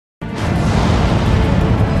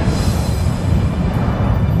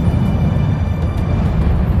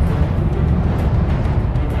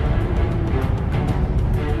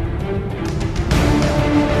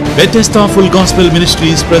Bethesda Full Gospel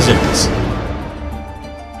Ministries presents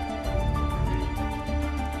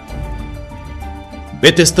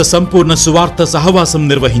Bethesda సంపూర్ణ సువార్త సహవాసం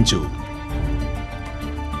నిర్వహించు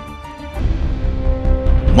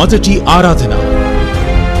మొదటి ఆరాధన.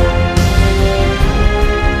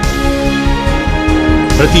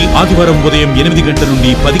 ప్రతి ఆదివారం ఉదయం 8 గంటల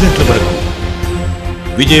నుండి 10 గంటల వరకు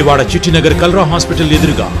విజయవాడ చిట్టినగర్ కల్రా హాస్పిటల్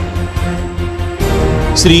ఎదురుగా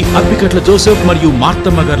శ్రీ అప్పికట్ల జోసెఫ్ మరియు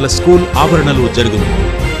మార్తమ్మ గార్ల స్కూల్ ఆవరణలో జరుగును.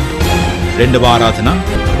 రెండవ ఆరాధన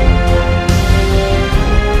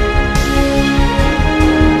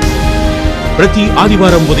ప్రతి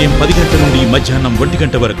ఆదివారం ఉదయం 10 గంటల నుండి మధ్యాహ్నం 1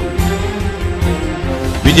 గంట వరకు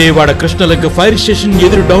విజయవాడ కృష్ణలంక ఫైర్ స్టేషన్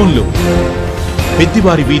ఎదురు డౌన్లో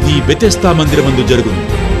పెద్దివారి వీధి బెతెస్దా మందిరమందు జరుగును.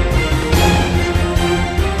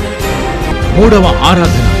 మూడవ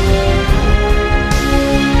ఆరాధన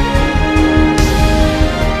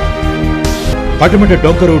పటమట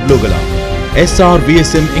డొంక రోడ్లో గల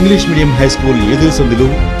SRVSM English medium high school ఎదురు సందులు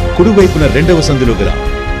కుడివైపున రెండవ సందులో గల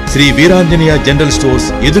శ్రీ వీరాంజనేయ జనరల్ స్టోర్స్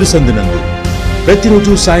ఎదురు సందునందు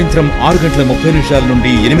ప్రతిరోజు సాయంత్రం 6:30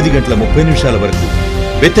 నుండి 8:30 వరకు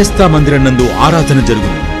బెతెస్దా మందిరం నందు ఆరాధన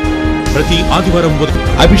జరుగును. ప్రతి ఆదివారం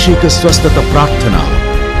అభిషేక స్వస్థత ప్రార్థన.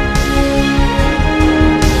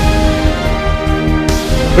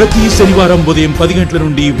 ప్రతి శనివారం ఉదయం 10 గంటల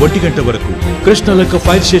నుండి 1 గంట వరకు కృష్ణలంక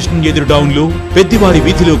ఫైర్ స్టేషన్ ఎదురు డౌన్లో పెద్దివారి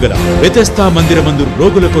వీధిలో గల బెతెస్దా మందిరమందు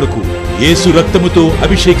రోగుల కొరకు యేసు రక్తముతో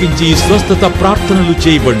అభిషేకించి స్వస్థత ప్రార్థనలు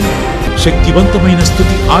చేయబడును. శక్తివంతమైన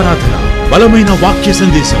స్తుతి ఆరాధన, బలమైన వాక్య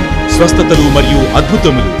సందేశం, స్వస్థతలు మరియు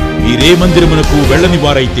అద్భుతములు. మీరే మందిరమునకు వెళ్ళని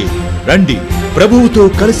వారైతే రండి, ప్రభువుతో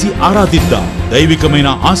కలిసి ఆరాధిద్దాం, దైవికమైన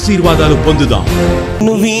ఆశీర్వాదాలు పొందుదాం.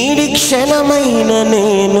 వీడి క్షణమైన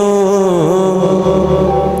నేను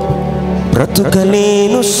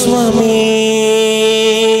బ్రతుకలేను స్వామి,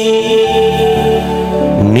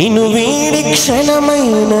 నిన్ను వీడి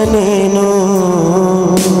క్షణమైన నేను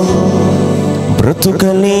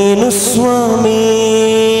బ్రతుకలేను స్వామి.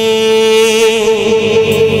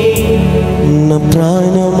 నా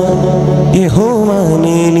ప్రాణమా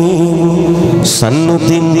యెహోవానే నీవు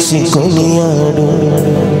సన్నుతించి కొనియాడు,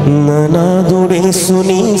 నా నాదుడేసు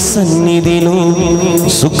నీ సన్నిధిలో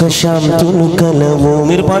సుఖశాంతులు కలవు.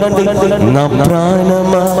 మీరు పాడండి. నా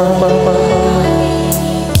ప్రాణమా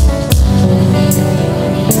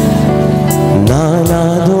నా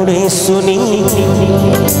నాదుడేసు నీ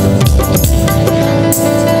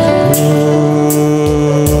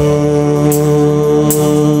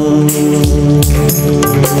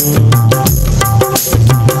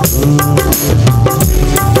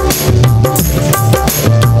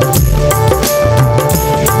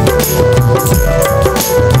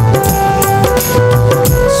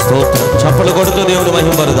చప్పలు కొడుతూ దేవుడు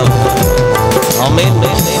మహిమపడదాం. ఆమేన్.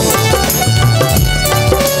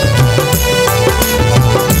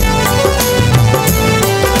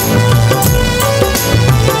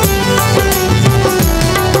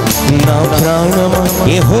 నా ప్రాణమా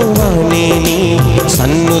యెహోవానే నీవు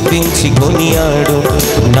సన్నుతించి కొనియాడు,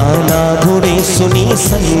 నా నాథుడేసు నీ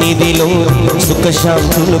సన్నిధిలో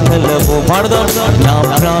సుఖశాంతులు కలవు. పాడదాం. నా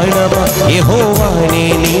ప్రాణమా యెహోవానే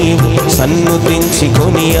నీవు సన్నుతించి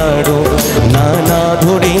కొనియాడు, నా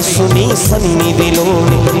నాథుడేసు నీ సన్నిధిలో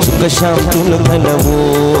సుఖశాంతులు కలవు.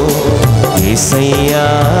 యేసయ్యా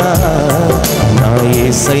నా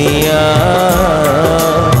యేసయ్యా,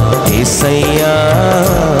 యేసయ్యా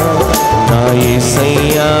నా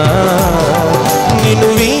యేసయ్యా, నిన్ను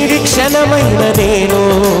వీడి క్షణమైన నేను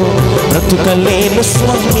బ్రతుకలేను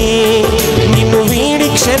స్వామి, నిన్ను వీడి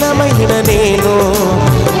క్షణమైన నేను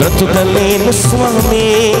బ్రతుకలేను స్వామి.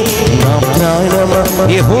 నా ప్రాణమా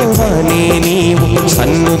యెహోవానే నీవు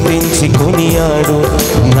సన్నుతించి కొనియాడు,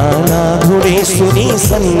 నా నాథుడేసు నీ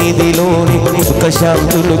సన్నిధిలోని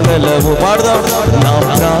సుఖశాంతులు కలవు. పాడదాం. నా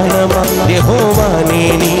ప్రాణమా యెహోవానే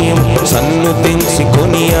నీవు సన్నుతించి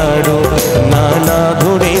కొనియాడు, నా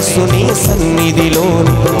నాథుడేసు నీ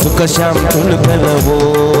సన్నిధిలోని సుఖశాంతులు కలవు.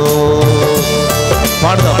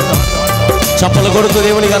 పాడదాం. చప్పలు కొడుతూ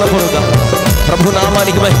దేవుని కనపడుదాం. ప్రభు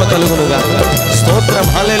నామానికి మహిమ కలుగునుగా. స్తోత్రం.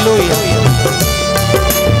 హల్లెలూయా.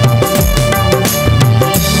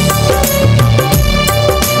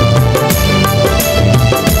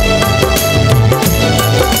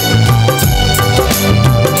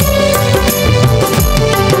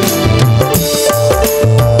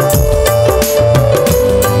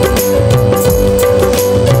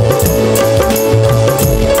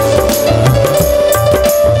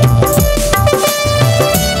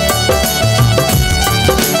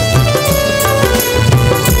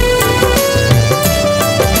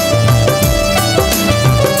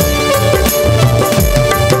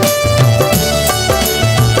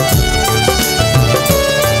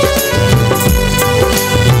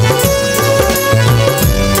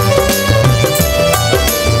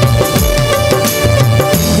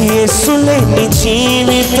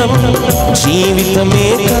 జీవితం జీవితమే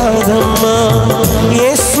కాదమ్మా,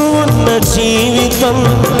 యేసు ఉన్న జీవితం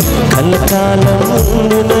కలకాలం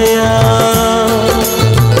ఉండునయా.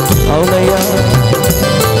 అవునయ్యా,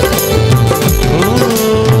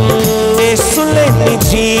 యేసు లేని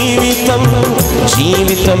జీవితం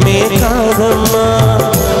జీవితమే కాదమ్మా,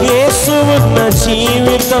 యేసు ఉన్న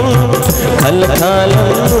జీవితం కలకాలం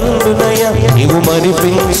ఉండునయా. నీవు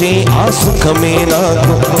మరిపించే ఆ సుఖమే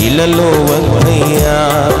నాకు ఇలలో వద్దయ్యా,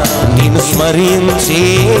 నిన్ను స్మరించే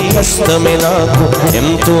కష్టమే నాకు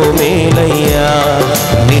ఎంతో మేలయ్యా.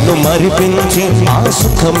 నిన్ను మరిపించే ఆ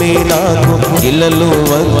సుఖమే నాకు ఇలలో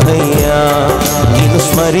వద్దయ్యా, నిన్ను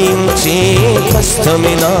స్మరించే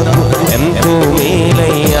కష్టమే నాకు ఎంతో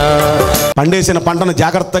మేలయ్యా. పండేసిన పంటను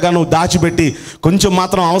జాగ్రత్తగా నువ్వు దాచిపెట్టి కొంచెం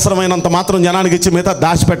మాత్రం అవసరమైనంత మాత్రం జనానికి ఇచ్చి మిగతా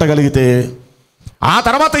దాచిపెట్టగలిగితే ఆ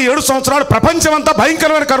తర్వాత 7 సంవత్సరాలు ప్రపంచం అంతా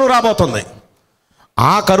భయంకరమైన కరువు రాబోతుంది.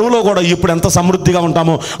 ఆ కరువులో కూడా ఇప్పుడు ఎంత సమృద్ధిగా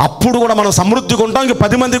ఉంటామో అప్పుడు కూడా మనం సమృద్ధిగా ఉంటాం. ఇంక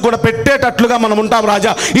 10 మందికి కూడా పెట్టేటట్లుగా మనం ఉంటాం.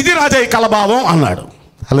 రాజా, ఇది రాజా ఈ కలభావం అన్నాడు.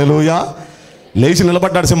 హల్లెలూయా. లేచి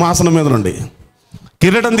నిలబడ్డాడు సింహాసనం మీద నుండి.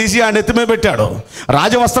 కిరీటం తీసి ఆయన ఎత్తి మీద పెట్టాడు.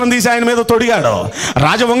 రాజవస్త్రం తీసి ఆయన మీద తొడిగాడు.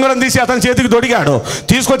 రాజవంగరం తీసి అతని చేతికి తొడిగాడు.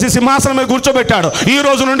 తీసుకొచ్చి సింహాసనం మీద కూర్చోబెట్టాడు. ఈ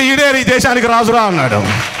రోజు నుండి ఈడే ఈ దేశానికి రాజురా అన్నాడు.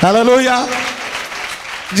 హల్లెలూయా.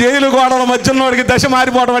 జైలు గోడల మధ్య ఉన్నవాడికి దశ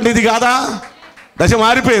మారిపోవడం అంటే ఇది కాదా? దశ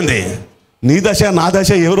మారిపోయింది. నీ దశ నా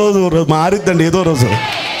దశ ఏ రోజు మారిద్దండి, ఏదో రోజు.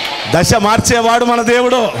 దశ మార్చేవాడు మన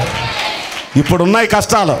దేవుడు. ఇప్పుడున్నాయి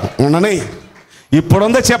కష్టాలు ఉండని,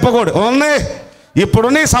 ఇప్పుడుందే చెప్పకూడదు ఉన్నాయి,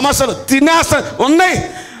 ఇప్పుడున్నాయి సమస్యలు తినేస్తా ఉన్నాయి,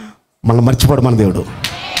 మనం మర్చిపోడు మన దేవుడు.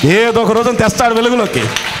 ఏదో ఒక రోజున తెస్తాడు వెలుగులోకి,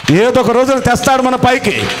 ఏదో ఒక రోజున తెస్తాడు మన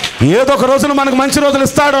పైకి, ఏదో ఒక రోజున మనకు మంచి రోజులు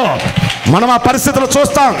ఇస్తాడు. మనం ఆ పరిస్థితులు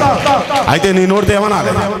చూస్తాం. అయితే నీ నోటితో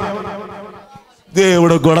ఏమనాలి?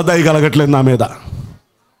 దేవుడు కూడా దయ కలగట్లేదు నా మీద.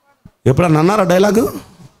 ఎప్పుడన్నా అన్నారా డైలాగు?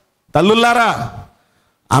 తల్లుల్లారా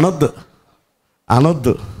అనొద్దు,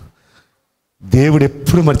 అనొద్దు. దేవుడు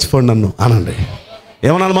ఎప్పుడు మర్చిపోండి నన్ను అనండి.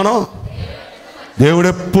 ఏమన్నాను మనం? దేవుడు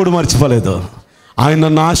ఎప్పుడు మర్చిపోలేదు. ఆయన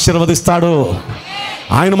నన్ను ఆశీర్వదిస్తాడు.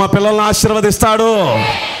 ఆయన మా పిల్లల్ని ఆశీర్వదిస్తాడు.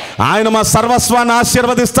 ఆయన మా సర్వస్వాన్ని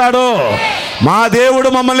ఆశీర్వదిస్తాడు. మా దేవుడు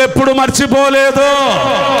మమ్మల్ని ఎప్పుడు మర్చిపోలేదు,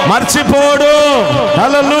 మర్చిపోడు.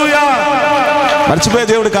 హల్లెలూయా. మర్చిపోయే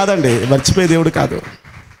దేవుడు కాదండి, మర్చిపోయే దేవుడు కాదు.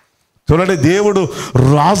 చూడండి, దేవుడు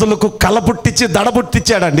రాజులకు కల పుట్టించి దడ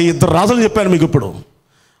పుట్టించాడండి. 2 రాజులు చెప్పాను మీకు ఇప్పుడు.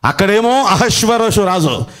 అక్కడేమో అహశ్వరోషు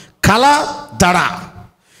రాజు, కల దడ.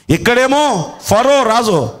 ఇక్కడేమో ఫరో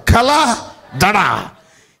రాజు, కల దడ.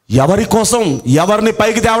 ఎవరి కోసం? ఎవరిని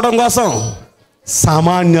పైకి తేవడం కోసం?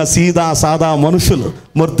 సామాన్య సీదా సాదా మనుషులు.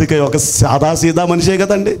 మొర్దికై ఒక సాదా సీదా మనిషే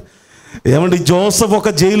కదండి. ఏమండి, జోసెఫ్ ఒక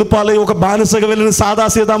జైలు పాలై ఒక బానిసగా వెళ్ళిన సాదా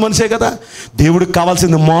సీదా మనిషే కదా. దేవుడికి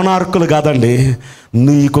కావాల్సింది మోనార్కులు కాదండి,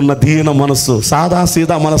 నీకున్న దీన మనస్సు, సాదా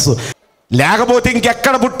సీదా మనస్సు. లేకపోతే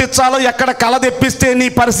ఇంకెక్కడ పుట్టించాలో, ఎక్కడ కళ తెప్పిస్తే నీ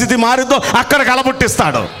పరిస్థితి మారిద్దో అక్కడ కళ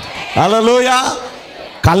పుట్టిస్తాడు. హల్లెలూయా.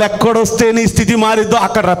 కళ ఎక్కడొస్తే నీ స్థితి మారిద్దో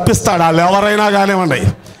అక్కడ రప్పిస్తాడు. వాళ్ళు ఎవరైనా కానివ్వండి.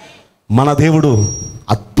 మన దేవుడు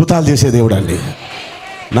అద్భుతాలు చేసే దేవుడు అండి.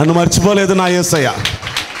 నన్ను మర్చిపోలేదు నా యేసయ్య,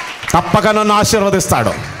 తప్పక నన్ను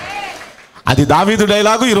ఆశీర్వదిస్తాడు. అది దావీదు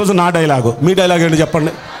డైలాగు, ఈరోజు నా డైలాగు. మీ డైలాగ్ ఏంటి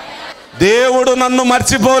చెప్పండి? దేవుడు నన్ను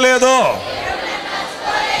మర్చిపోలేదు,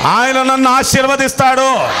 ఆయన నన్ను ఆశీర్వదిస్తాడు.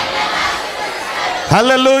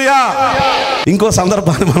 హల్లెలూయా. ఇంకో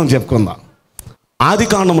సందర్భాన్ని మనం చెప్పుకుందాం.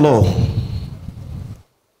 ఆదికాండంలో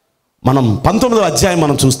మనం 19వ అధ్యాయం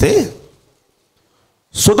మనం చూస్తే,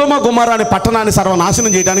 సొదొమ గొమొర్రా అనే పట్టణాన్ని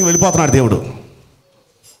సర్వనాశనం చేయడానికి వెళ్ళిపోతున్నాడు దేవుడు.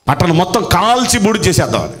 పట్టణం మొత్తం కాల్చి బూడి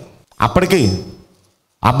చేసేద్దాం అని. అప్పటికి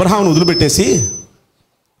అబ్రహామును వదిలిపెట్టేసి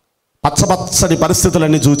పచ్చని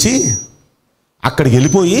పరిస్థితులన్నీ చూచి అక్కడికి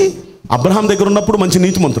వెళ్ళిపోయి, అబ్రహాం దగ్గర ఉన్నప్పుడు మంచి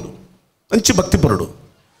నీతిమంతుడు, మంచి భక్తిపరుడు.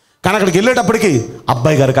 కానీ అక్కడికి వెళ్ళేటప్పటికి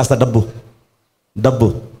అబ్బాయి గారు కాస్త డబ్బు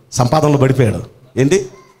సంపాదనలో పడిపోయాడు. ఏంటి?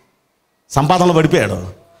 సంపాదనలో పడిపోయాడు.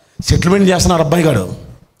 సెటిల్మెంట్ చేస్తున్నారు అబ్బాయి గారు.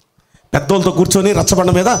 పెద్దోళ్ళతో కూర్చొని రచ్చబండ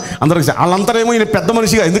మీద అందరికి. వాళ్ళంతరేమో ఈయన పెద్ద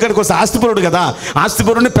మనిషిగా, ఎందుకంటే కొంచెం ఆస్తిపరుడు కదా,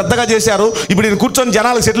 ఆస్తిపరుడిని పెద్దగా చేశారు. ఇప్పుడు ఈయన కూర్చొని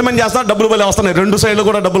జనాలకు సెటిల్మెంట్ చేస్తున్నారు, డబ్బులు బలి వస్తున్నాయి. 2 సైడ్లు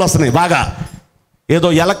కూడా డబ్బులు వస్తున్నాయి బాగా.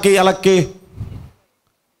 ఏదో ఎలక్కి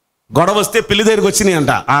గొడవ వస్తే పిల్లి దగ్గరికి వచ్చినాయి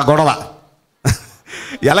అంట. ఆ గొడవ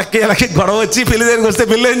ఎలక్కి గొడవ వచ్చి పిల్లి దగ్గరికి వస్తే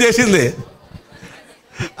పిల్లి ఏం చేసింది?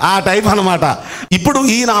 ఆ టైప్ అన్నమాట. ఇప్పుడు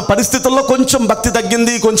ఈయన పరిస్థితుల్లో కొంచెం భక్తి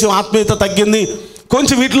తగ్గింది, కొంచెం ఆత్మీయత తగ్గింది,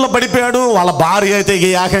 కొంచెం వీటిల్లో పడిపోయాడు. వాళ్ళ భార్య అయితే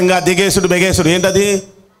ఏకంగా దిగేసుడు బెగేసుడు. ఏంటది?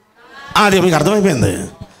 అది మీకు అర్థమైపోయింది.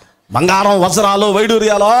 బంగారం, వజ్రాలు,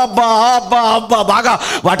 వైడూర్యాలు, అబ్బా అబ్బా అబ్బా బాగా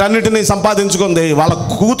వాటన్నిటినీ సంపాదించుకుంది. వాళ్ళ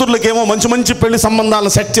కూతుర్లకేమో మంచి మంచి పెళ్లి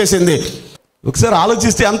సంబంధాలను సెట్ చేసింది. ఒకసారి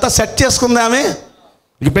ఆలోచిస్తే అంతా సెట్ చేసుకుంది ఆమె.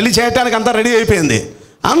 ఇక పెళ్లి చేయటానికి అంతా రెడీ అయిపోయింది.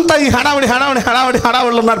 అంతా ఈ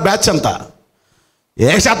హడావిడి ఉన్నారు బ్యాచ్ అంతా.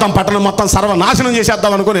 వేసేద్దాం, పట్టణం మొత్తం సర్వనాశనం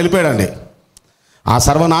చేసేద్దాం అనుకుని వెళ్ళిపోయాడండి. ఆ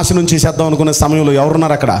సర్వనాశనం చేసేద్దాం అనుకునే సమయంలో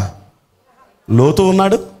ఎవరున్నారు అక్కడ? లోతు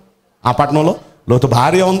ఉన్నాడు ఆ పట్టణంలో. లోతు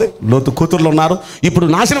భార్య ఉంది, లోతు కూతుర్లు ఉన్నారు. ఇప్పుడు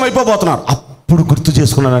నాశనం అయిపోబోతున్నారు. అప్పుడు గుర్తు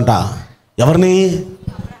చేసుకున్నాడంట. ఎవరిని?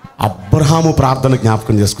 అబ్రహాము ప్రార్థన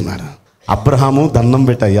జ్ఞాపకం చేసుకున్నాడు. అబ్రహాము దండం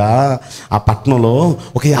పెట్టయ్యా, ఆ పట్టణంలో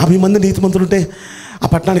ఒక 50 మంది నీతిమంతులు ఉంటే ఆ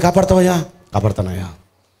పట్టణాన్ని కాపాడతావయ్యా? కాపాడతానయ్యా.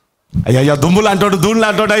 అయ్యా దుమ్ములు అంటాడు, ధూళిలు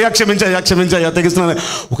అంటాడు, అయ్యా క్షమించయ్యా తెగిస్తున్నాను.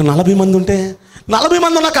 ఒక 40 మంది ఉంటే 40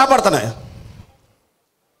 మంది ఉన్నా కాపాడతానే.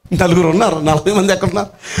 4 ఉన్నారు, 40 మంది ఎక్కడున్నారు?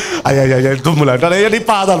 అయ్యా దుమ్ములు అంటాడు, అయ్యా నీ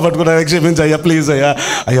పాదాలు పట్టుకున్నా, క్షమించయ్యా ప్లీజ్ అయ్యా.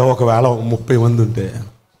 అయ్యా ఒకవేళ 30 మంది ఉంటే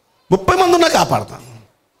 30 మంది ఉన్నా కాపాడతాను.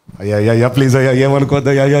 అయ్యా ప్లీజ్ అయ్యా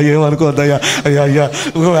ఏమనుకోద్దయ్యా, అయ్యా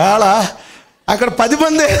ఒకవేళ అక్కడ 10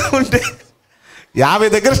 మంది ఉంటే 50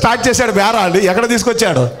 దగ్గర స్టార్ట్ చేశాడు బేరా అండి. ఎక్కడ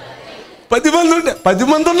తీసుకొచ్చాడు? 10 మంది ఉంటే 10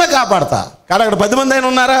 మంది ఉన్నా కాపాడతా. కానీ అక్కడ 10 మంది అయినా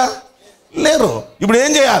ఉన్నారా? లేరు. ఇప్పుడు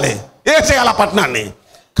ఏం చేయాలి? ఆ పట్టణాన్ని.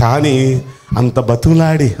 కానీ అంత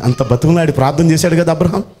బతులాడి ప్రార్థన చేశాడు కదా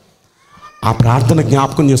అబ్రహాం. ఆ ప్రార్థన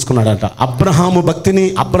జ్ఞాపకం చేసుకున్నాడంట. అబ్రహాము భక్తిని,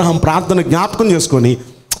 అబ్రహాం ప్రార్థన జ్ఞాపకం చేసుకొని,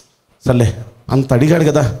 సర్లే అంత అడిగాడు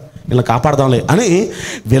కదా, వీళ్ళని కాపాడదాంలే అని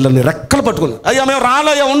వీళ్ళని రెక్కలు పట్టుకుని, అయ్యా మేము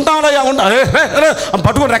రాలయ్యా, ఉంటాంలయ్యా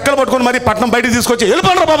పట్టుకొని రెక్కలు పట్టుకొని మరి పట్టణం బయటికి తీసుకొచ్చి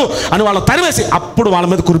వెళ్ళిపోండి బాబు అని వాళ్ళని తరివేసి అప్పుడు వాళ్ళ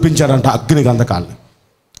మీద కురిపించాడంట అగ్ని గంధకాల్ని.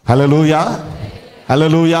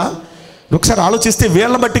 హల్లెలూయా. ఒకసారి ఆలోచిస్తే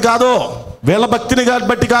వీళ్ళ భక్తిని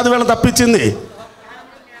బట్టి కాదు వీళ్ళని తప్పించింది,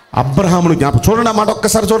 అబ్రహామును జ్ఞాపకం. చూడండి ఆ మాట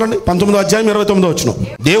ఒక్కసారి చూడండి. 19వ అధ్యాయం 29వ వచనం.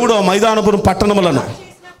 దేవుడు ఆ మైదానపురం పట్టణములను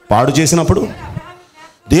పాడు చేసినప్పుడు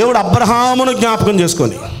దేవుడు అబ్రహామును జ్ఞాపకం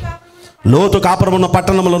చేసుకొని లోతు కాపురం ఉన్న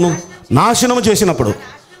పట్టణములను నాశనము చేసినప్పుడు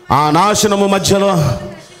ఆ నాశనము మధ్యలో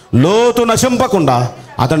లోతు నశింపకుండా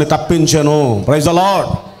అతన్ని తప్పించెను. Praise the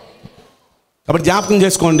lord. కాబట్టి జ్ఞాపకం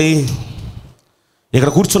చేసుకోండి,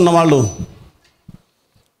 ఇక్కడ కూర్చున్న వాళ్ళు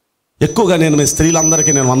ఎక్కువగా నేను మీ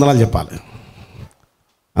స్త్రీలందరికీ నేను వందనాలు చెప్పాలి.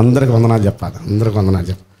 అందరికి వందనాలు చెప్పాలి.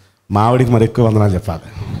 మా ఆవిడికి మరి ఎక్కువ వందనాలు చెప్పాలి.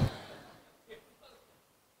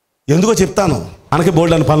 ఎందుకో చెప్తాను. మనకి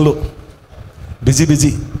బోల్డ్ అని పనులు,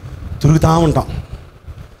 బిజీ తిరుగుతూ ఉంటాం.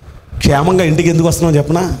 క్షేమంగా ఇంటికి ఎందుకు వస్తున్నాం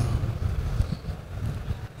చెప్పనా?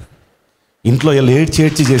 ఇంట్లో లేట్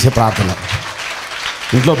చేర్చి చేసే ప్రార్థన,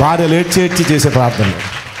 ఇంట్లో భార్య లేట్ చేర్చి చేసే ప్రార్థన,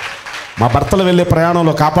 మా భర్తలు వెళ్ళే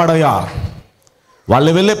ప్రయాణంలో కాపాడయ్యా,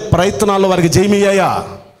 వాళ్ళు వెళ్ళే ప్రయత్నాల్లో వారికి జయమయ్యాయా,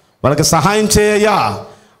 వాళ్ళకి సహాయం చేయయ్యా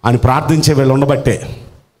అని ప్రార్థించే వీళ్ళు ఉండబట్టే.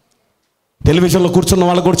 టెలివిజన్లో కూర్చున్న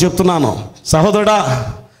వాళ్ళకు కూడా చెప్తున్నాను, సహోదరుడా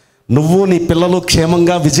నువ్వు నీ పిల్లలు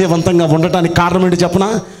క్షేమంగా విజయవంతంగా ఉండటానికి కారణం ఏంటి చెప్పనా?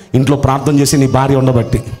 ఇంట్లో ప్రార్థన చేసి నీ భార్య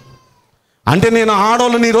ఉండబట్టి. అంటే నేను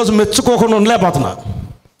ఆడవాళ్ళని ఈరోజు మెచ్చుకోకుండా ఉండలేకపోతున్నా.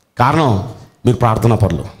 కారణం మీరు ప్రార్థనా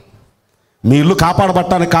పరులు. మీ ఇల్లు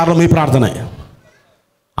కాపాడబట్టడానికి కారణం మీ ప్రార్థనే.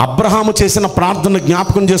 అబ్రహాము చేసిన ప్రార్థన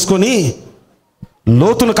జ్ఞాపకం చేసుకొని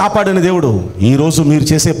లోతును కాపాడిన దేవుడు ఈరోజు మీరు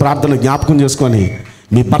చేసే ప్రార్థన జ్ఞాపకం చేసుకొని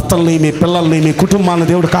మీ భర్తల్ని, మీ పిల్లల్ని, మీ కుటుంబాన్ని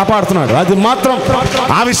దేవుడు కాపాడుతున్నాడు. అది మాత్రం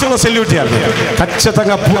ఆ విషయంలో సెల్యూట్ చేయాలి.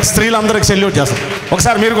 ఖచ్చితంగా స్త్రీలందరికీ సెల్యూట్ చేస్తాం.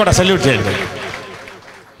 ఒకసారి మీరు కూడా సెల్యూట్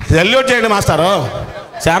చేయండి మాస్టారు.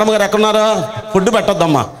 శారమ్మ గారు ఎక్కడున్నారో? ఫుడ్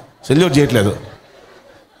పెట్టొద్దమ్మా, సెల్యూట్ చేయట్లేదు.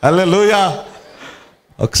 హల్లెలూయా.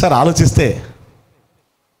 ఒకసారి ఆలోచిస్తే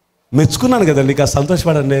మెచ్చుకున్నాను కదండి, కాస్త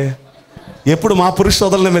సంతోషపడండి. ఎప్పుడు మా పురుష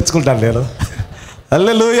సోదరులనే మెచ్చుకుంటాను నేను.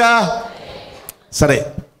 హల్లెలూయా. సరే,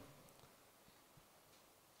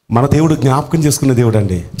 మన దేవుడు జ్ఞాపకం చేసుకునే దేవుడు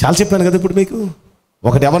అండి. చాలా చెప్పాను కదా ఇప్పుడు మీకు.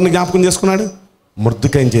 ఒకటి ఎవరిని జ్ఞాపకం చేసుకున్నాడు?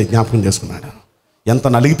 మొర్దెకైని జ్ఞాపకం చేసుకున్నాడు. ఎంత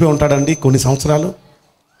నలిగిపోయి ఉంటాడండి కొన్ని సంవత్సరాలు.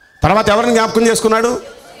 తర్వాత ఎవరిని జ్ఞాపకం చేసుకున్నాడు?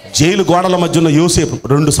 జైలు గోడల మధ్య ఉన్న యోసేపు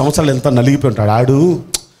 2 సంవత్సరాలు ఎంత నలిగిపోయి ఉంటాడు. ఆడు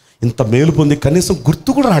ఇంత మేలు పొంది కనీసం గుర్తు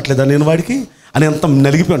కూడా రావట్లేదా నేను వాడికి అని ఎంత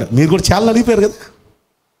నలిగిపోయి ఉంటాడు. మీరు కూడా చాలా నలిగిపోయారు కదా.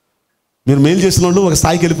 మీరు మేలు చేసిన వాళ్ళు ఒక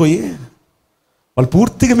స్థాయికి వెళ్ళిపోయి వాళ్ళు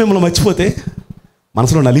పూర్తిగా మిమ్మల్ని మర్చిపోతే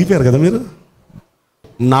మనసులో నలిగిపోయారు కదా మీరు.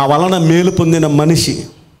 నా వలన మేలు పొందిన మనిషి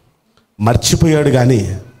మర్చిపోయాడు, కానీ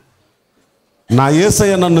నా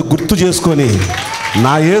యేసయ్య నన్ను గుర్తు చేసుకొని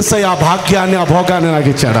నా యేసయ్య ఆ భాగ్యాన్ని, ఆ భోగాన్ని నాకు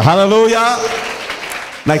ఇచ్చాడు. హల్లెలూయా.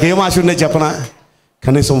 నాకేం ఆశ ఉండే చెప్పనా?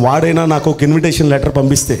 కనీసం వాడైనా నాకు ఒక ఇన్విటేషన్ లెటర్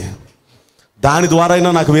పంపిస్తే దాని ద్వారా అయినా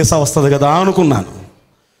నాకు వీసా వస్తుంది కదా అనుకున్నాను.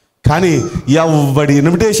 కానీ ఎవడి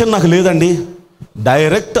ఇన్విటేషన్ నాకు లేదండి.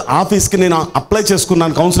 డైరెక్ట్ ఆఫీస్కి నేను అప్లై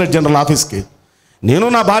చేసుకున్నాను, కౌన్సిలేట్ జనరల్ ఆఫీస్కి. నేను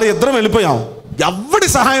నా భార్య ఇద్దరం వెళ్ళిపోయాం. ఎవడి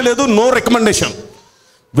సహాయం లేదు, నో రికమెండేషన్.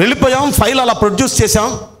 వెళ్ళిపోయాం, ఫైల్ అలా ప్రొడ్యూస్ చేసాం.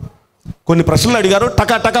 కొన్ని ప్రశ్నలు అడిగారు,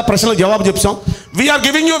 టకా ప్రశ్నలకు జవాబు చెప్పాం. వీఆర్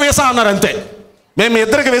గివింగ్ యూ వీసా అన్నారు. అంతే, మేము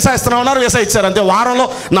ఇద్దరికి వీసా ఇస్తున్నాం అన్నారు. వీసా ఇచ్చారు. అంతే, వారంలో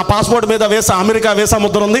నా పాస్పోర్ట్ మీద వీసా, అమెరికా వీసా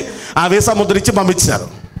ముద్ర ఉంది. ఆ వీసా ముద్ర ఇచ్చి పంపించారు.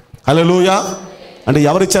 హల్లెలూయా. అంటే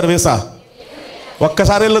ఎవరిచ్చారు వీసా?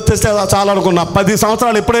 ఒక్కసారి వెళ్ళొచ్చేస్తే చాలు అనుకున్నా. 10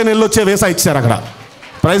 సంవత్సరాలు ఎప్పుడైనా వెళ్ళొచ్చే వీసా ఇచ్చారు అక్కడ.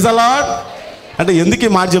 Praise the lord. అంటే ఎందుకు ఈ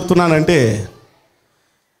మాట చెప్తున్నానంటే,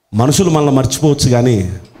 మనుషులు మనల్ని మర్చిపోవచ్చు కానీ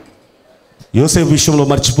యోసేపు విషయంలో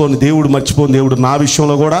మర్చిపోని దేవుడు నా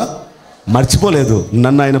విషయంలో కూడా మర్చిపోలేదు.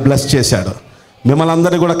 నన్ను ఆయన బ్లెస్ చేశాడు. మిమ్మల్ని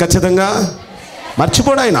అందరినీ కూడా ఖచ్చితంగా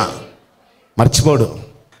మర్చిపోడు. ఆయన మర్చిపోడు.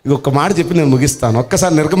 ఇంకొక మాట చెప్పి నేను ముగిస్తాను.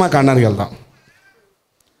 ఒక్కసారి నిర్గమాకాండానికి వెళ్దాం.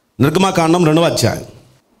 నిర్గమాకాండం 2వ అధ్యాయం.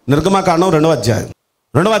 నిర్గమాకాండం 2వ అధ్యాయం.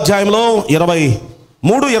 2వ అధ్యాయంలో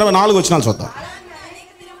 23-24 వచనాలు చూద్దాం.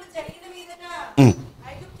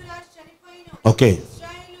 ఓకే.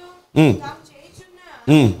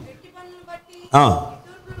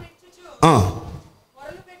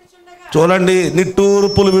 చూడండి,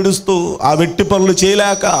 నిట్టూర్పులు విడుస్తూ ఆ వెట్టి పనులు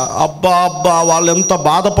చేయలేక అబ్బా వాళ్ళు ఎంత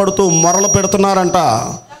బాధపడుతూ మొరలు పెడుతున్నారంట.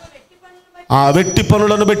 ఆ వెట్టి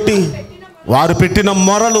పనులను బట్టి వారు పెట్టిన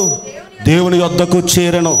మొరలు దేవుని యొద్దకు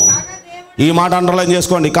చేరెను. ఈ మాట అండర్లైన్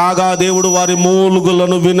చేసుకోండి. కాగా దేవుడు వారి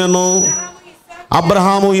మూలుగులను వినెను.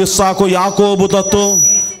 అబ్రహాము, ఇస్సాకు, యాకోబుతో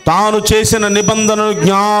తాను చేసిన నిబంధనను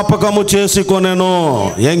జ్ఞాపకము చేసుకొనెను.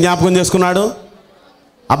 ఏం జ్ఞాపకం చేసుకున్నాడు?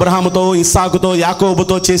 అబ్రహాముతో, ఇస్సాకుతో,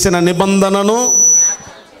 యాకోబుతో చేసిన నిబంధనను.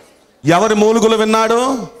 ఎవరి మూలుగులు విన్నాడు?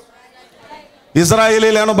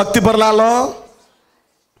 ఇశ్రాయేలీయులను భక్తి పరులలో,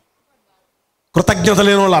 కృతజ్ఞత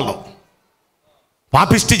లేని వాళ్ళలో,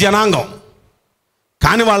 పాపిష్టి జనాంగం.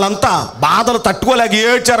 కానీ వాళ్ళంతా బాధలు తట్టుకోలేక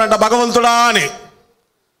ఏడ్చారంట భగవంతుడా అని.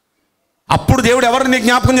 అప్పుడు దేవుడు ఎవరిని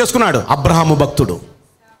జ్ఞాపకం చేసుకున్నాడు? అబ్రహాము భక్తుడు,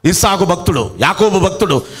 ఇస్సాకు భక్తుడు, యాకోబు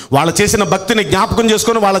భక్తుడు. వాళ్ళు చేసిన భక్తిని జ్ఞాపకం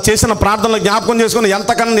చేసుకొని, వాళ్ళు చేసిన ప్రార్థనలు జ్ఞాపకం చేసుకొని,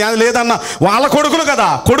 ఎంతకన్నా లేదన్న వాళ్ళ కొడుకులు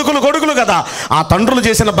కదా, ఆ తండ్రులు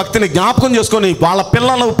చేసిన భక్తిని జ్ఞాపకం చేసుకొని వాళ్ళ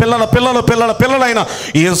పిల్లలైన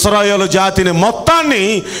ఈ ఇశ్రాయేలు జాతిని మొత్తాన్ని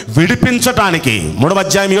విడిపించటానికి 3వ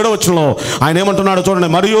అధ్యాయం 7వ వచనంలో ఆయన ఏమంటున్నాడు చూడండి.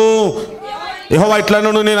 మరియు యెహోవా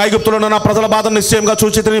ఇట్లనెను, నేను ఐగుప్తులో నా ప్రజల బాధను నిశ్చయంగా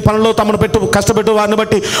చూచితిని. పనుల్లో తమను కష్టపెట్టు వారిని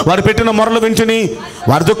బట్టి వారు పెట్టిన మొరలు వింటిని.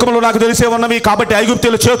 వారి దుఃఖములు నాకు తెలిసే ఉన్నవి. కాబట్టి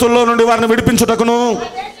ఐగుప్తీయుల చేతుల్లో నుండి వారిని విడిపించుటకును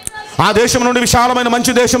ఆ దేశం నుండి విశాలమైన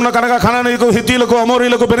మంచి దేశంలో కనుక కనానీయులకు, హిత్తీయులకు,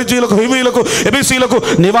 అమోరీయులకు, పెరిజీయులకు, హివీయులకు, ఎబీసీయులకు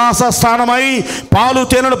నివాస స్థానమై పాలు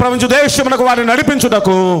తేనెలు ప్రవహించు దేశమునకు వారిని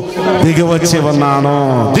నడిపించుటకు దిగివచ్చి ఉన్నాను.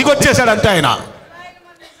 దిగొచ్చేశాడు అంటే ఆయన.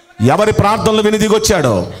 ఎవరి ప్రార్థనలు విని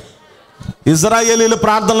దిగొచ్చాడో? ఇశ్రాయేలీయుల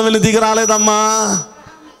ప్రార్థనలు విని దిగి రాలేదమ్మా.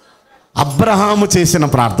 అబ్రహాము చేసిన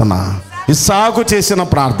ప్రార్థన, ఇస్సాకు చేసిన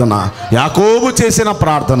ప్రార్థన, యాకోబు చేసిన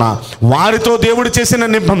ప్రార్థన, వారితో దేవుడు చేసిన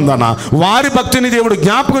నిబంధన, వారి భక్తిని దేవుడు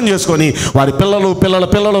జ్ఞాపకం చేసుకొని వారి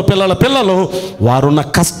పిల్లలు వారున్న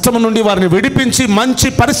కష్టం నుండి వారిని విడిపించి మంచి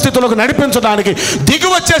పరిస్థితులకు నడిపించడానికి దిగి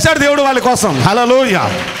వచ్చేశాడు దేవుడు వాళ్ళ కోసం. హల్లెలూయా.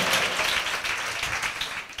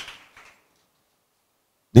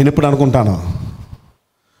 నేను ఇప్పుడు అనుకుంటాను,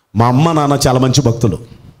 మా అమ్మ నాన్న చాలా మంచి భక్తులు.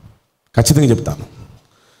 ఖచ్చితంగా చెప్తాను.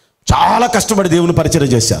 చాలా కష్టపడి దేవుని పరిచర్య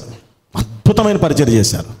చేశారు, అద్భుతమైన పరిచర్య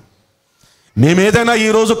చేశారు. మేమేదైనా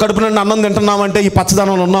ఈరోజు కడుపు నుండి అన్నం తింటున్నామంటే, ఈ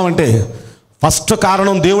పచ్చదనంలో ఉన్నామంటే ఫస్ట్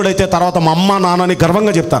కారణం దేవుడైతే, తర్వాత మా అమ్మ నాన్నని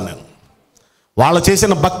గర్వంగా చెప్తాను నేను. వాళ్ళు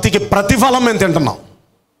చేసిన భక్తికి ప్రతిఫలం మేము తింటున్నాం.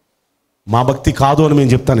 మా భక్తి కాదు అని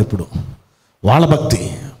మేము చెప్తాను ఇప్పుడు. వాళ్ళ భక్తి,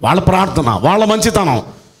 వాళ్ళ ప్రార్థన, వాళ్ళ మంచితనం.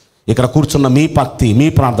 ఇక్కడ కూర్చున్న మీ భక్తి, మీ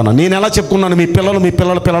ప్రార్థన నేను ఎలా చెప్పుకున్నాను, మీ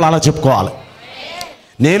పిల్లలు అలా చెప్పుకోవాలి.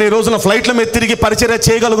 నేను ఈ రోజున ఫ్లైట్ల మీద తిరిగి పరిచర్య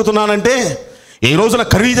చేయగలుగుతున్నానంటే, ఈ రోజున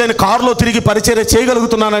ఖరీదైన కారులో తిరిగి పరిచర్య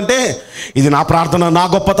చేయగలుగుతున్నానంటే ఇది నా ప్రార్థన, నా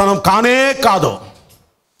గొప్పతనం కానే కాదు.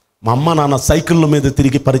 మా అమ్మ నాన్న సైకిళ్ళ మీద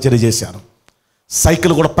తిరిగి పరిచర్య చేశారు.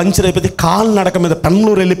 సైకిల్ కూడా పంచర్ అయిపోతే కాలినడక మీద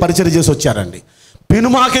పెన్నూరు వెళ్ళి పరిచర్య చేసి వచ్చారండి.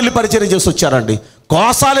 పెనుమాకి వెళ్ళి పరిచర్య చేసి వచ్చారండి.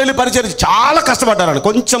 కోసాలు వెళ్ళి పరిచర్య, చాలా కష్టపడ్డారండి.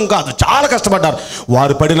 కొంచెం కాదు, చాలా కష్టపడ్డారు.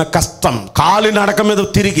 వారు పడిన కష్టం, కాలినడక మీద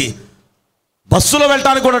తిరిగి బస్సులో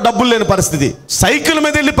వెళ్ళడానికి కూడా డబ్బులు లేని పరిస్థితి, సైకిల్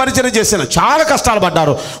మీద వెళ్ళి పరిచర్య చేసిన, చాలా కష్టాలు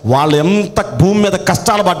పడ్డారు. వాళ్ళు ఎంత భూమి మీద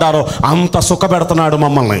కష్టాలు పడ్డారో అంత సుఖపెడుతున్నాడు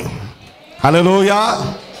మమ్మల్ని. హల్లెలూయా.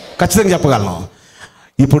 ఖచ్చితంగా చెప్పగలను.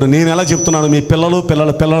 ఇప్పుడు నేను ఎలా చెప్తున్నాను, మీ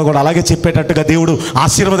పిల్లలు కూడా అలాగే చెప్పేటట్టుగా దేవుడు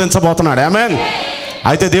ఆశీర్వదించబోతున్నాడు. ఆమేన్.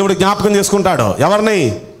 అయితే దేవుడు జ్ఞాపకం చేసుకుంటాడు ఎవరిని?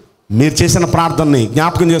 మీరు చేసిన ప్రార్థనని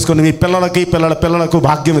జ్ఞాపకం చేసుకొని మీ పిల్లలకు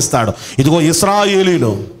భాగ్యం ఇస్తాడు. ఇదిగో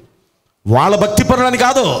ఇశ్రాయేలీయులు వాళ్ళ భక్తి పరులని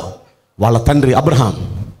కాదు, వాళ్ళ తండ్రి అబ్రహాం,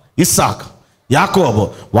 ఇస్సాక్, యాకోబు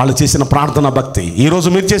వాళ్ళు చేసిన ప్రార్థన భక్తి. ఈరోజు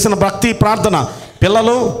మీరు చేసిన భక్తి ప్రార్థన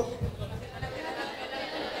పిల్లలు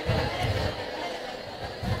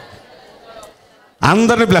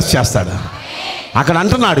అందరిని బ్లెస్ చేస్తాడు. అక్కడ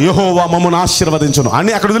అంటున్నాడు యెహోవా మమ్మల్ని ఆశీర్వదించును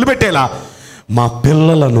అని. అక్కడ వదిలిపెట్టేలా మా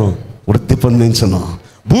పిల్లలను వృద్ధి పొందించును.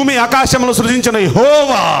 భూమి ఆకాశమును సృజించిన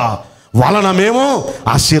యెహోవా వలన మేము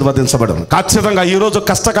ఆశీర్వదించబడము. ఖచ్చితంగా ఈరోజు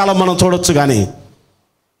కష్టకాలం మనం చూడొచ్చు, కానీ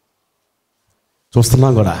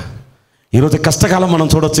చూస్తున్నాం కూడా. ఈరోజు కష్టకాలం మనం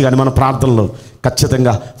చూడొచ్చు, కానీ మన ప్రార్థనలు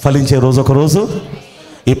ఖచ్చితంగా ఫలించే రోజు ఒక రోజు.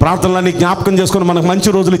 ఈ ప్రార్థనలన్నీ జ్ఞాపకం చేసుకొని మనకు మంచి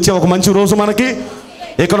రోజులు ఇచ్చే ఒక మంచి రోజు మనకి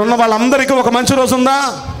ఇక్కడ ఉన్న వాళ్ళందరికీ ఒక మంచి రోజు ఉందా?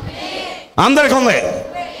 అందరికీ ఉంది.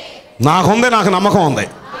 నాకుంది, నాకు నమ్మకం ఉంది.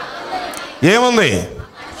 ఏముంది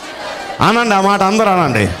అనండి, ఆ మాట అందరూ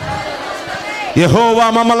అనండి. యెహోవా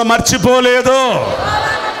మమ్మల్ని మర్చిపోలేదు,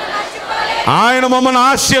 ఆయన మమ్మల్ని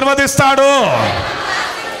ఆశీర్వదిస్తాడు.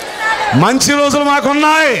 మంచి రోజులు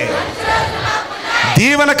మాకున్నాయి,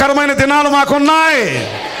 దీవెనకరమైన దినాలు మాకున్నాయి,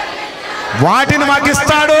 వాటిని మాకు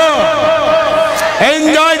ఇస్తాడు.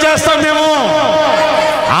 ఎంజాయ్ చేస్తాం మేము.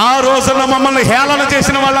 ఆ రోజుల్లో మమ్మల్ని హేళన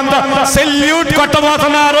చేసిన వాళ్ళంతా salute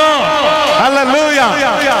కొట్టబోతున్నారు. Hallelujah,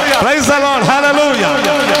 praise the lord, హల్లెలూయా,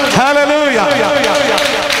 హల్లెలూయా.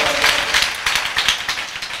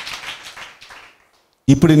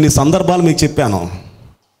 ఇప్పుడు ఇన్ని సందర్భాలు మీకు చెప్పాను.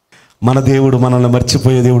 మన దేవుడు మనల్ని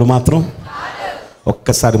మర్చిపోయే దేవుడు మాత్రం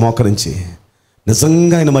ఒక్కసారి మోకరించి,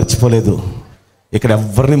 నిజంగా ఆయన మర్చిపోలేదు, ఇక్కడ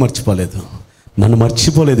ఎవరిని మర్చిపోలేదు, నన్ను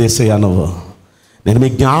మర్చిపోలేదు యేసయ్యా నువ్వు, నేను మీ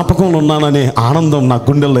జ్ఞాపకంలో ఉన్నాననే ఆనందం నా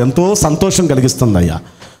గుండెల్లో ఎంతో సంతోషం కలిగిస్తుంది అయ్యా.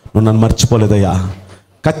 నువ్వు నన్ను మర్చిపోలేదయ్యా,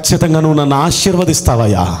 ఖచ్చితంగా నువ్వు నన్ను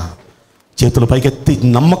ఆశీర్వదిస్తావయ్యా. చేతులు పైకెత్తి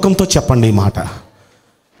నమ్మకంతో చెప్పండి ఈ మాట.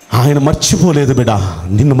 ఆయన మర్చిపోలేదు బిడ్డ,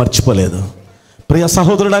 నిన్ను మర్చిపోలేదు. ప్రియ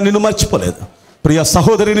సహోదరుడా, నిన్ను మర్చిపోలేదు. ప్రియ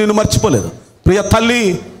సహోదరి, నిన్ను మర్చిపోలేదు. ప్రియ తల్లి,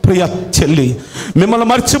 ప్రియ చెల్లి, మిమ్మల్ని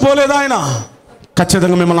మర్చిపోలేదు ఆయన.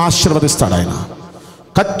 ఖచ్చితంగా మిమ్మల్ని ఆశీర్వదిస్తాడు ఆయన,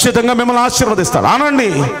 ఖచ్చితంగా మిమ్మల్ని ఆశీర్వదిస్తాడు. అనండి,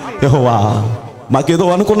 యెహోవా మాకేదో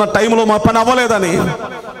అనుకున్న టైంలో మా పని అవ్వలేదని,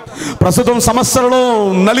 ప్రస్తుతం సమస్యలలో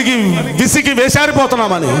నలిగి విసిగి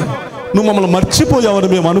వేసారిపోతున్నామని, నువ్వు మమ్మల్ని మర్చిపోయావని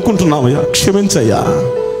మేము అనుకుంటున్నామయ్యా. క్షమించయ్యా,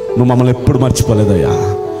 నువ్వు మమ్మల్ని ఎప్పుడు మర్చిపోలేదయ్యా,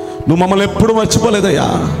 నువ్వు మమ్మల్ని ఎప్పుడు మర్చిపోలేదయ్యా.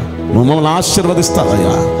 నువ్వు మమ్మల్ని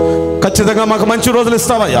ఆశీర్వదిస్తావయ్యా, ఖచ్చితంగా మాకు మంచి రోజులు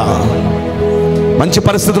ఇస్తావయ్యా, మంచి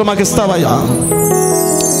పరిస్థితులు మాకు ఇస్తావయ్యా.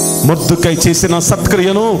 మొర్దెకై చేసిన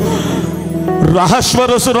సత్క్రియను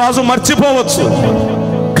అహష్వేరోషు రాజు మర్చిపోవచ్చు,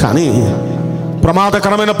 కానీ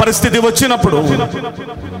ప్రమాదకరమైన పరిస్థితి వచ్చినప్పుడు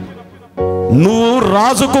నువ్వు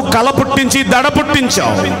రాజుకు కల పుట్టించి దడ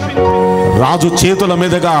పుట్టించావు. రాజు చేతుల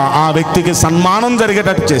మీదుగా ఆ వ్యక్తికి సన్మానం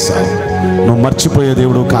జరిగేటట్టు చేశావు. నువ్వు మర్చిపోయే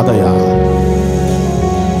దేవుడు కాదయ్యా.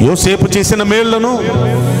 యోసేపు చేసిన మేళ్లను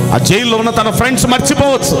ఆ జైల్లో ఉన్న తన ఫ్రెండ్స్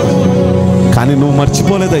మర్చిపోవచ్చు, కానీ నువ్వు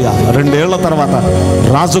మర్చిపోలేదయ్యా. 2 ఏళ్ల తర్వాత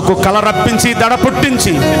రాజుకు కల రప్పించి దడ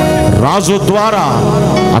పుట్టించి రాజు ద్వారా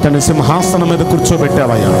అతని సింహాసనం మీద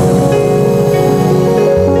కూర్చోబెట్టావయ్యా.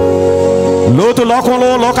 లోతు లోకంలో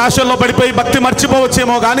లోకాశల్లో పడిపోయి భక్తి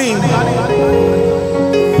మర్చిపోవచ్చేమో, కానీ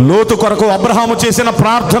లోతు కొరకు అబ్రహాము చేసిన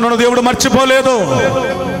ప్రార్థనను దేవుడు మర్చిపోలేదు.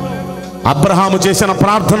 అబ్రహాము చేసిన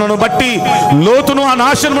ప్రార్థనను బట్టి లోతును ఆ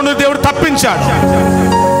నాశనం నుండి దేవుడు తప్పించాడు.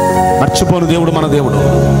 మర్చిపోను దేవుడు మన దేవుడు.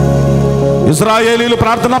 ఇశ్రాయేలీలు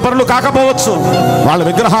ప్రార్థనా పరులు కాకపోవచ్చు, వాళ్ళ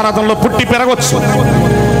విగ్రహారాధనలో పుట్టి పెరగవచ్చు,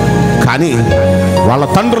 కానీ వాళ్ళ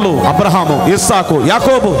తండ్రులు అబ్రహాము, ఇస్సాకు,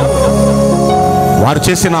 యాకోబు, వారు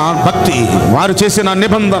చేసిన భక్తి, వారు చేసిన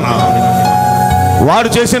నిబంధన, వారు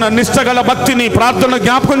చేసిన నిష్ఠగల భక్తిని, ప్రార్థన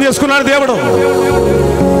జ్ఞాపకం చేసుకున్నాడు దేవుడు.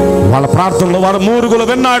 వాళ్ళ ప్రార్థనలో వారు మూరుగులు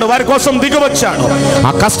విన్నాడు, వారి కోసం దిగివచ్చాడు.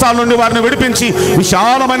 ఆ కష్టాల నుండి వారిని విడిపించి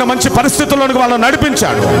విశాలమైన మంచి పరిస్థితుల్లోనికి వాళ్ళని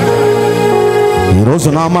నడిపించాడు. ఈ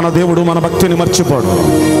రోజున మన దేవుడు మన భక్తిని మర్చిపోడు,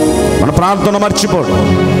 మన ప్రార్థన మర్చిపోడు.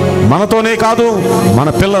 మనతోనే కాదు, మన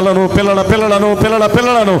పిల్లలను పిల్లల పిల్లలను పిల్లల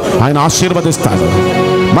పిల్లలను ఆయన ఆశీర్వదిస్తాడు.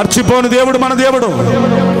 మర్చిపోని దేవుడు మన దేవుడు,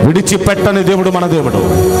 విడిచిపెట్టని దేవుడు మన దేవుడు.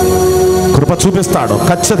 కృప చూపిస్తాడు,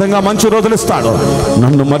 ఖచ్చితంగా మంచి రోజులు ఇస్తాడు.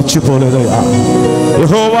 నన్ను మర్చిపోలేదయ్యా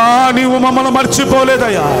యెహోవా, నీవు మమ్మల్ని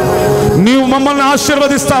మర్చిపోలేదయ్యా. నీవు మమ్మల్ని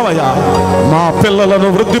ఆశీర్వదిస్తావయ్యా, మా పిల్లలను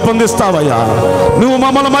వృద్ధి పొందిస్తావయ్యా. నువ్వు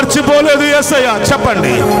మమ్మల్ని మర్చిపోలేదు యేసయ్యా.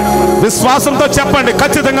 చెప్పండి, విశ్వాసంతో చెప్పండి,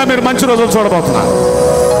 ఖచ్చితంగా మీరు మంచి రోజులు చూడబోతున్నారు.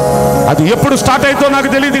 అది ఎప్పుడు స్టార్ట్ అవుతో నాకు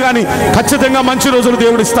తెలియదు, కానీ ఖచ్చితంగా మంచి రోజులు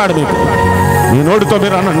దేవుడు ఇస్తాడు మీకు. మీ నోటితో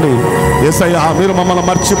మీరు అనండి, యేసయ్యా మీరు మమ్మల్ని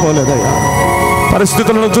మర్చిపోలేదయ్యా.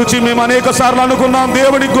 పరిస్థితులను చూచి మేము అనేక సార్లు అనుకున్నాం,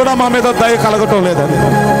 దేవుడికి కూడా మా మీద దయ కలగటం లేదని,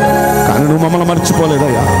 కానీ నువ్వు మమ్మల్ని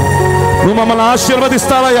మర్చిపోలేదయ్యా. నువ్వు మమ్మల్ని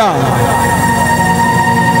ఆశీర్వదిస్తావయ్యా,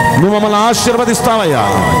 నువ్వు మమ్మల్ని ఆశీర్వదిస్తావయ్యా.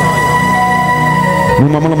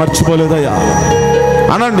 నువ్వు మమ్మల్ని మర్చిపోలేదయ్యా.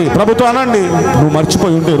 అనండి, ప్రభుత్వం అనండి, నువ్వు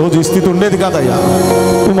మర్చిపోయి ఉంటే రోజు ఈ స్థితి ఉండేది కాదయ్యా.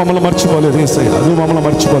 నువ్వు మమ్మల్ని మర్చిపోలేదు యేసయ్యా, నువ్వు మమ్మల్ని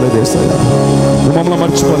మర్చిపోలేదు యేసయ్యా, నువ్వు మమ్మల్ని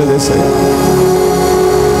మర్చిపోలేదు యేసయ్యా.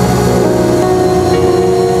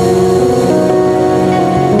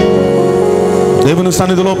 దేవుని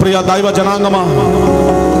సన్నిధిలో ప్రియ దైవ జనాంగమా,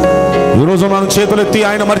 ఈరోజు మనం చేతులెత్తి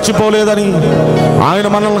ఆయన మర్చిపోలేదని, ఆయన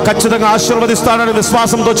మనల్ని ఖచ్చితంగా ఆశీర్వదిస్తాడని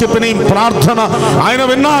విశ్వాసంతో చెప్పిన ఈ ప్రార్థన ఆయన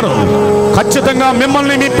విన్నారు. ఖచ్చితంగా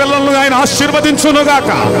మిమ్మల్ని, మీ పిల్లల్ని ఆయన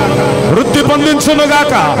ఆశీర్వదించునుగాక, వృద్ధి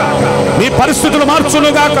పొందించునుగాక, మీ పరిస్థితులు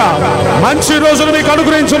మార్చునుగాక, మంచి రోజులు మీకు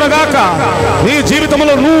అనుగ్రహించునుగాక, మీ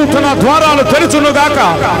జీవితంలో నూతన ద్వారాలు తెరుచునుగాక,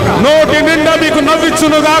 నోటి నిండా మీకు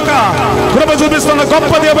నవ్వించునుగాక. కృప చూపిస్తున్న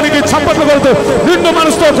గొప్ప దేవునికి చప్పట్లు కొడుతూ నిండు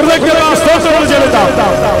మనసుతో కృతజ్ఞత స్తోత్రములు చెల్లిద్దాం.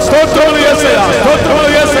 స్తోత్రములు యేసయ్యా, స్తోత్రములు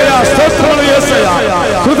యేసయ్యా, స్తోత్రములు యేసయ్యా.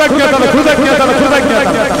 కృతజ్ఞతలు, కృతజ్ఞతలు,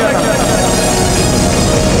 కృతజ్ఞతలు.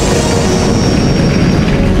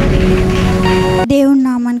 దేవుని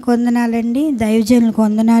నామానికి వందనాలండి, దైవజనులకు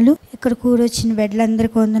వందనాలు, ఇక్కడ కూరొచ్చిన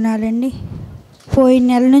బిడ్డలందరికీ వందనాలండి. పోయిన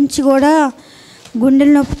నెల నుంచి కూడా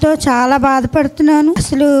గుండెల నొప్పితో చాలా బాధపడుతున్నాను.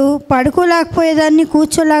 అసలు పడుకోలేకపోయేదాన్ని,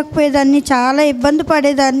 కూర్చోలేకపోయేదాన్ని, చాలా ఇబ్బంది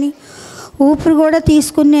పడేదాన్ని. ఊపిరి కూడా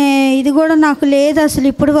తీసుకునే ఇది కూడా నాకు లేదు అసలు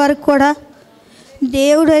ఇప్పటి వరకు కూడా.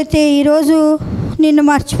 దేవుడు అయితే ఈరోజు నిన్ను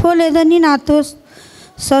మర్చిపోలేదని నాతో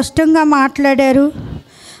స్పష్టంగా మాట్లాడారు.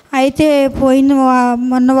 అయితే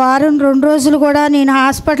మొన్న వారం 2 రోజులు కూడా నేను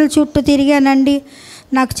హాస్పిటల్ చుట్టూ తిరిగానండి.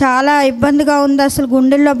 నాకు చాలా ఇబ్బందిగా ఉంది, అసలు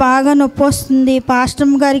గుండెల్లో బాగా నొప్పి వస్తుంది.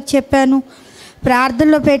 పాస్టర్ గారికి చెప్పాను,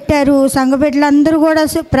 ప్రార్థనలో పెట్టారు. సంఘ బిడ్డలందరూ కూడా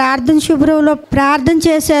ప్రార్థన శిబిరంలో ప్రార్థన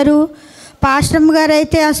చేశారు. పాస్టర్ గారు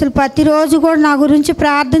అయితే అసలు ప్రతిరోజు కూడా నా గురించి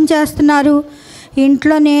ప్రార్థన చేస్తున్నారు.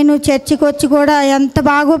 ఇంట్లో నేను చర్చికి వచ్చి కూడా ఎంత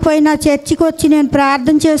బాగోపోయినా చర్చికి వచ్చి నేను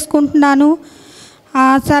ప్రార్థన చేసుకుంటున్నాను.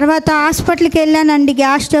 తర్వాత హాస్పిటల్కి వెళ్ళానండి,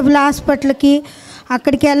 గ్యాస్ ట్రబుల్ హాస్పిటల్కి.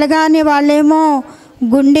 అక్కడికి వెళ్ళగానే వాళ్ళేమో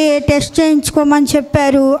గుండె టెస్ట్ చేయించుకోమని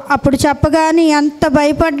చెప్పారు. అప్పుడు చెప్పగానే ఎంత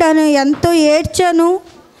భయపడ్డాను, ఎంతో ఏడ్చాను.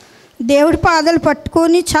 దేవుడి పాదాలు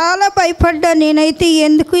పట్టుకొని చాలా భయపడ్డా. నేనైతే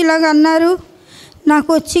ఎందుకు ఇలాగ అన్నారు, నాకు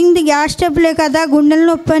వచ్చింది గ్యాస్ ట్రబులే కదా, గుండెల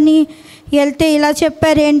నొప్పి అని వెళ్తే ఇలా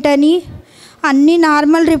చెప్పారేంటని. అన్నీ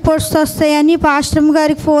నార్మల్ రిపోర్ట్స్ వస్తాయని పాస్టర్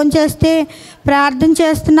గారికి ఫోన్ చేస్తే, ప్రార్థన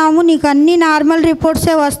చేస్తున్నాము, నీకు అన్నీ నార్మల్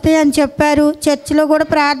రిపోర్ట్సే వస్తాయని చెప్పారు. చర్చిలో కూడా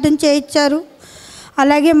ప్రార్థన చేయించారు.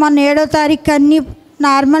 అలాగే మొన్న 7వ తారీఖు అన్నీ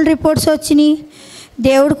నార్మల్ రిపోర్ట్స్ వచ్చినాయి.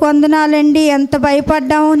 దేవుడికి వందనాలండి. ఎంత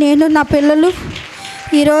భయపడ్డాము నేను, నా పిల్లలు.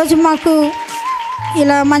 ఈరోజు మాకు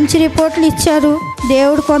ఇలా మంచి రిపోర్ట్లు ఇచ్చారు.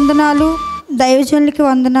 దేవుడికి వందనాలు, దైవజనులకి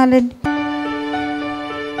వందనాలండి.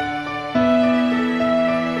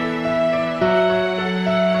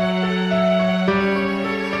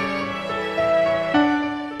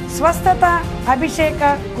 స్వస్థత అభిషేక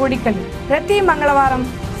కూడికలు ప్రతి మంగళవారం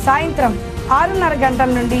సాయంత్రం 6:30 గంటల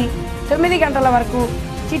నుండి 9 గంటల వరకు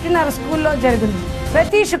చిట్టినర స్కూల్లో జరుగును.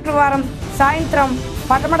 ప్రతి శుక్రవారం సాయంత్రం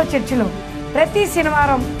పటమట చర్చిలో, ప్రతి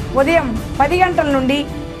శనివారం ఉదయం 10 గంటల నుండి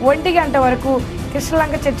 1 గంట వరకు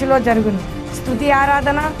కృష్ణలంక చర్చిలో జరుగును. స్తుతి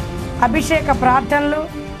ఆరాధన, అభిషేక ప్రార్థనలు,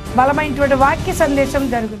 బలమైనటువంటి వాక్య సందేశం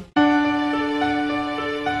జరుగును.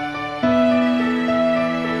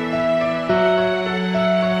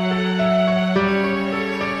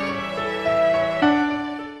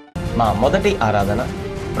 మా మొదటి ఆరాధన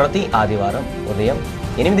ప్రతి ఆదివారం ఉదయం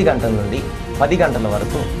 8 గంటల నుండి 10 గంటల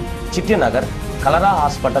వరకు చిట్టినగర్ కలరా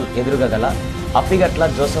హాస్పిటల్ ఎదురుగా గల అప్పిగట్ల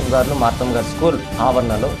జోసఫ్ గారు మార్తమ్ గారు స్కూల్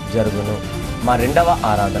ఆవరణలో జరుగును. మా రెండవ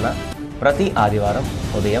ఆరాధన ప్రతి ఆదివారం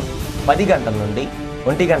ఉదయం 10 గంటల నుండి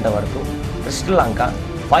 1 గంట వరకు కృష్ణలంక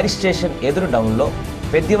ఫైర్ స్టేషన్ ఎదురు డౌన్లో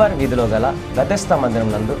పెద్దివారి వీధిలో గల బెతెస్తా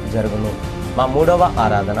మందిరం నందు జరుగును. మా మూడవ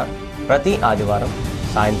ఆరాధన ప్రతి ఆదివారం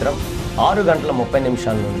సాయంత్రం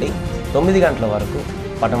 6:30 నుండి 9 గంటల వరకు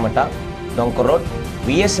పటమట డొంక రోడ్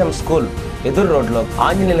విఎస్ఎం స్కూల్ ఎదురు రోడ్లో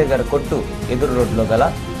ఆంజనేయుల గారి కొట్టు ఎదురు రోడ్లో గల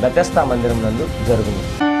బెతెస్తా మందిరం నందు జరుగును.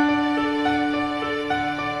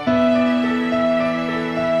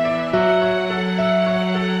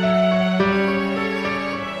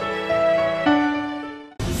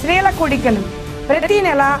 స్త్రీల కూడికలు ప్రతి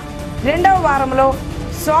నెల 2వ వారంలో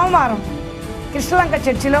సోమవారం కృష్ణలంక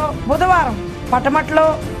చర్చిలో, బుధవారం పటమట్లో,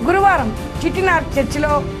 గురువారం చిట్టినార్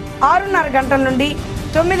చర్చిలో 6:30 గంటల నుండి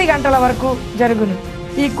 9 గంటల వరకు జరుగును.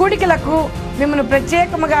 ఈ కూడికలకు మిమ్మల్ని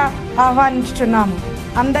ప్రత్యేకముగా ఆహ్వానించుచున్నాము.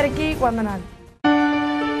 అందరికీ వందనాలు.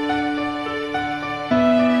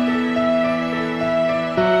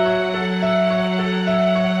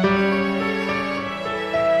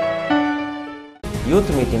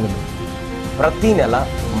 యూత్ మీటింగులు ప్రతి నెల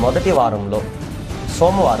మొదటి వారంలో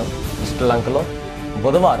సోమవారం శ్రీలంకలో,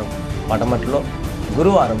 బుధవారం పటమట్లో,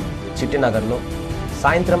 గురువారం చిట్టినగర్లో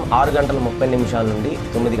సాయంత్రం 6:30 నుండి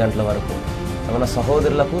 9 గంటల వరకు మన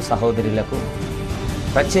సహోదరులకు సహోదరులకు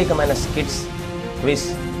ప్రత్యేకమైన స్కిట్స్, క్విజ్,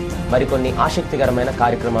 మరికొన్ని ఆసక్తికరమైన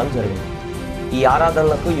కార్యక్రమాలు జరిగాయి. ఈ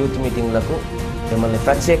ఆరాధనలకు, యూత్ మీటింగ్లకు మిమ్మల్ని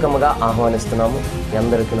ప్రత్యేకముగా ఆహ్వానిస్తున్నాము. మీ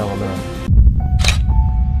అందరికీ నా వందనాలు.